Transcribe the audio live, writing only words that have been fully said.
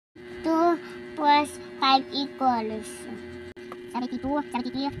plus 5 equals 72,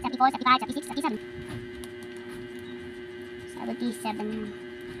 73, 74, 75, 76, 77. 77.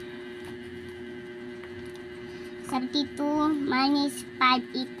 72 minus 5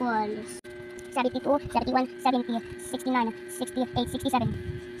 equals 72, 71, 70, 69, 68, 67,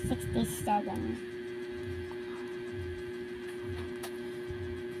 67.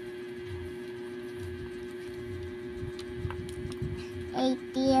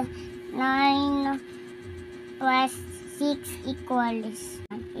 89 plus 6 equals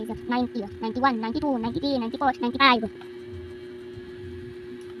 90, 91, 92, 93, 94, 95.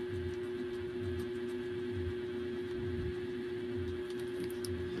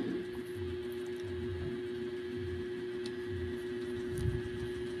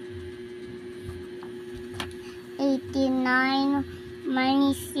 89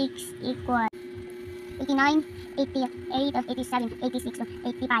 minus 6 equals 89, 88, 87, 86,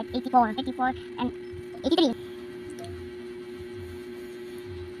 85, 84, 84, and 83.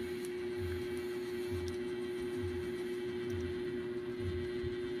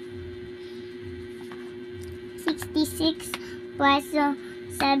 66 plus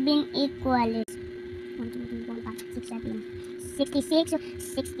 7 equals 1, 2, 3, 4, 5, 6, 7. 66,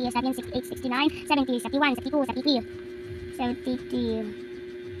 67, 68, 69, 70, 71, 72, 73, 73.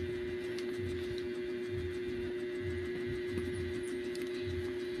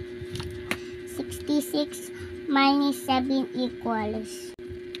 66 minus 7 equals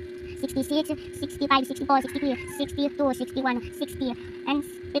 66, 65, 64, 63, 62, 61, 60, and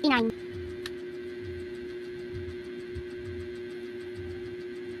 59.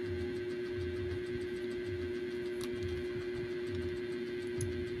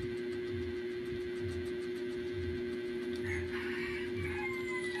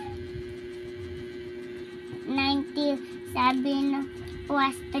 97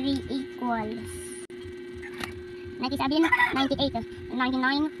 plus 3 equals 97, 98,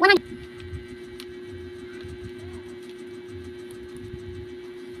 99, 100.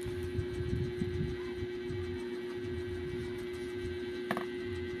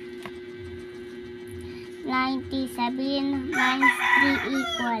 97 minus 3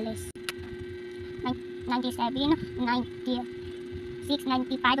 equals 97, 96,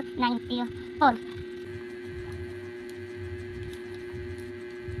 95, 94.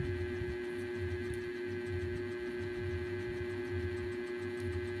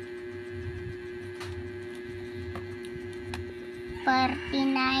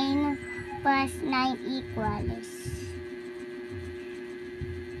 49 plus 9 equals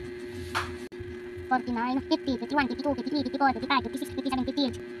 49, 50, 51, 52, 53, 54, 55, 56, 57,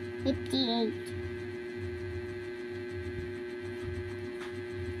 58, 58.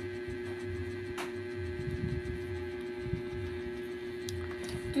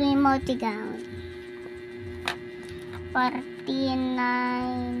 3 more to go.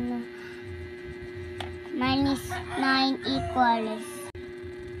 49 minus 9 equals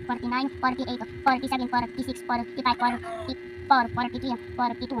 49, 48, 47, 46, 45, 44, 43,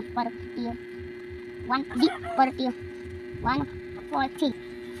 42, 41, 41, 40,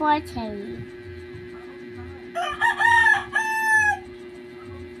 40.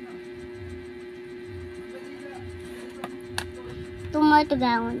 2 more to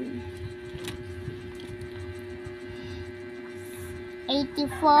go.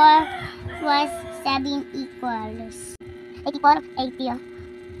 84 plus 7 equals 84, 80,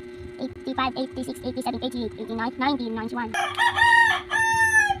 85, 86, 87, 88, 89, 90, 91.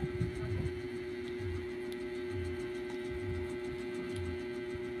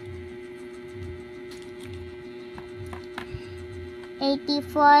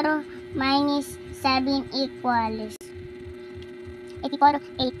 84 minus 7 equals 84,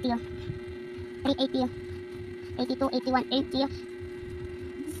 80, 380, 82, 81, 80,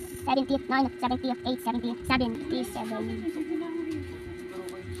 79, 78, 70, 77.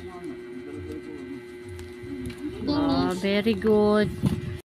 Very good.